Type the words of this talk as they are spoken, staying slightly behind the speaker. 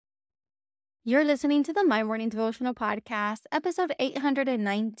You're listening to the My Morning Devotional Podcast, episode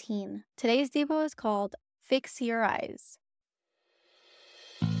 819. Today's Devo is called Fix Your Eyes.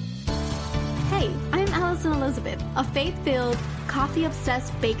 Hey, I'm Allison Elizabeth, a faith-filled,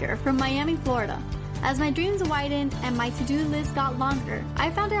 coffee-obsessed baker from Miami, Florida. As my dreams widened and my to-do list got longer,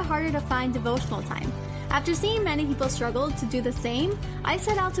 I found it harder to find devotional time. After seeing many people struggle to do the same, I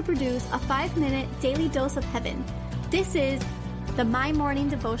set out to produce a 5-minute daily dose of heaven. This is the My Morning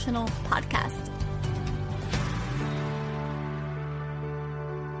Devotional Podcast.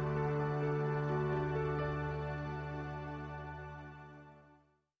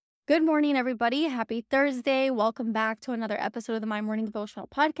 Good morning, everybody. Happy Thursday. Welcome back to another episode of the My Morning Devotional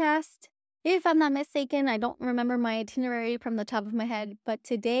Podcast. If I'm not mistaken, I don't remember my itinerary from the top of my head, but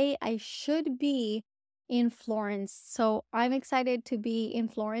today I should be in Florence. So I'm excited to be in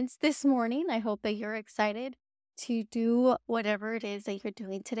Florence this morning. I hope that you're excited to do whatever it is that you're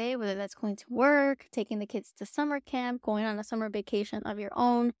doing today, whether that's going to work, taking the kids to summer camp, going on a summer vacation of your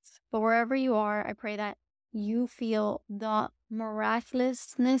own. But wherever you are, I pray that you feel the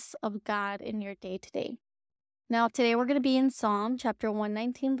miraculousness of God in your day today. Now, today we're going to be in Psalm chapter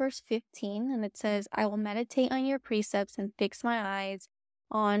 119, verse 15, and it says, I will meditate on your precepts and fix my eyes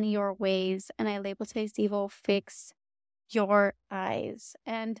on your ways. And I label today's Devo, Fix Your Eyes.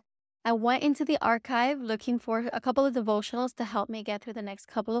 And I went into the archive looking for a couple of devotionals to help me get through the next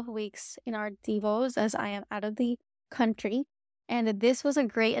couple of weeks in our Devos as I am out of the country. And this was a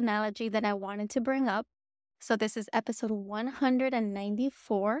great analogy that I wanted to bring up. So this is episode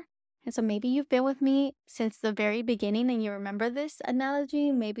 194. And so maybe you've been with me since the very beginning and you remember this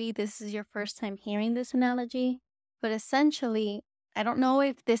analogy. Maybe this is your first time hearing this analogy. But essentially, I don't know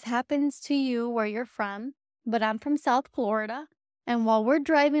if this happens to you where you're from, but I'm from South Florida. And while we're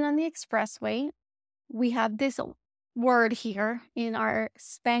driving on the expressway, we have this word here in our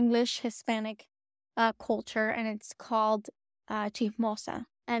Spanglish Hispanic culture, and it's called chismosa.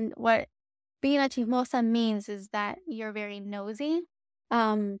 And what being a chismosa means is that you're very nosy.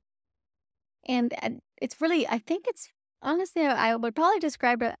 And it's really, I think it's, honestly, I would probably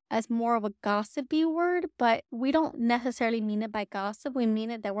describe it as more of a gossipy word, but we don't necessarily mean it by gossip. We mean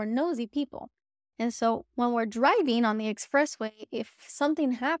it that we're nosy people. And so when we're driving on the expressway, if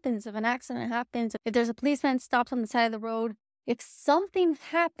something happens, if an accident happens, if there's a policeman stopped on the side of the road, if something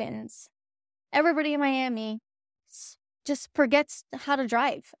happens, everybody in Miami just forgets how to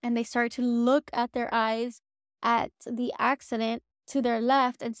drive. And they start to look at their eyes at the accident to their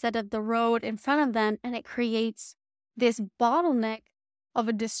left instead of the road in front of them. And it creates this bottleneck of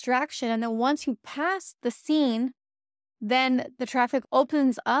a distraction. And then once you pass the scene, then the traffic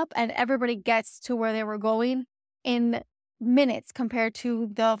opens up and everybody gets to where they were going in minutes compared to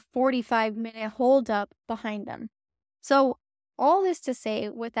the 45-minute holdup behind them. So all this to say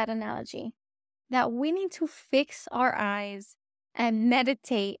with that analogy, that we need to fix our eyes and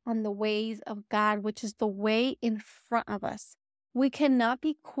meditate on the ways of God, which is the way in front of us. We cannot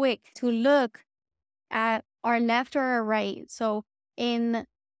be quick to look at our left or our right. So in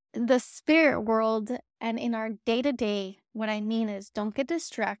the spirit world and in our day-to-day, what I mean is don't get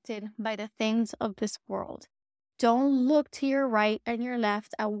distracted by the things of this world. Don't look to your right and your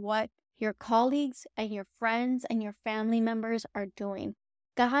left at what your colleagues and your friends and your family members are doing.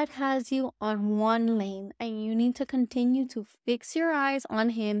 God has you on one lane, and you need to continue to fix your eyes on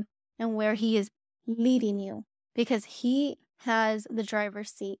Him and where He is leading you, because He has the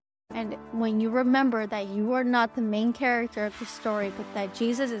driver's seat. And when you remember that you are not the main character of the story, but that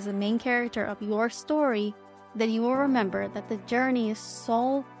Jesus is the main character of your story, then you will remember that the journey is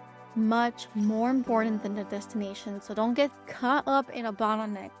so much more important than the destination. So don't get caught up in a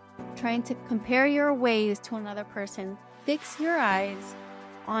bottleneck, trying to compare your ways to another person. Fix your eyes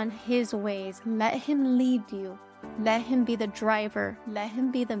on His ways. Let Him lead you. Let Him be the driver. Let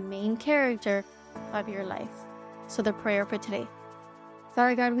Him be the main character of your life. So the prayer for today.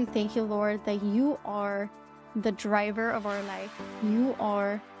 Father God, we thank you, Lord, that you are the driver of our life. You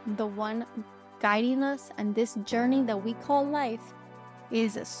are the one guiding us, and this journey that we call life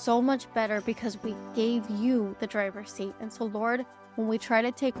is so much better because we gave you the driver's seat. And so, Lord, when we try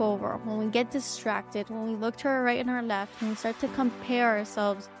to take over, when we get distracted, when we look to our right and our left, when we start to compare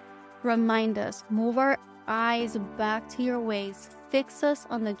ourselves, remind us, move our eyes back to your ways, fix us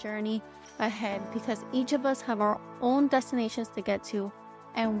on the journey ahead, because each of us have our own destinations to get to.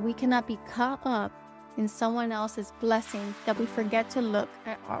 And we cannot be caught up in someone else's blessing that we forget to look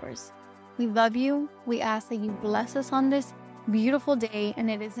at ours. We love you. We ask that you bless us on this beautiful day.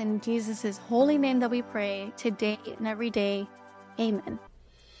 And it is in Jesus' holy name that we pray today and every day. Amen.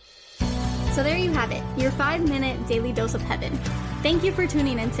 So there you have it, your 5-minute daily dose of heaven. Thank you for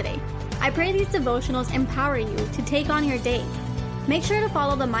tuning in today. I pray these devotionals empower you to take on your day. Make sure to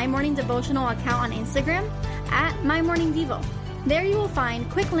follow the My Morning Devotional account on Instagram at MyMorningDevo. There you will find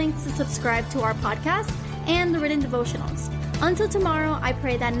quick links to subscribe to our podcast and the written devotionals. Until tomorrow, I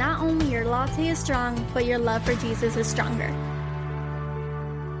pray that not only your latte is strong, but your love for Jesus is stronger.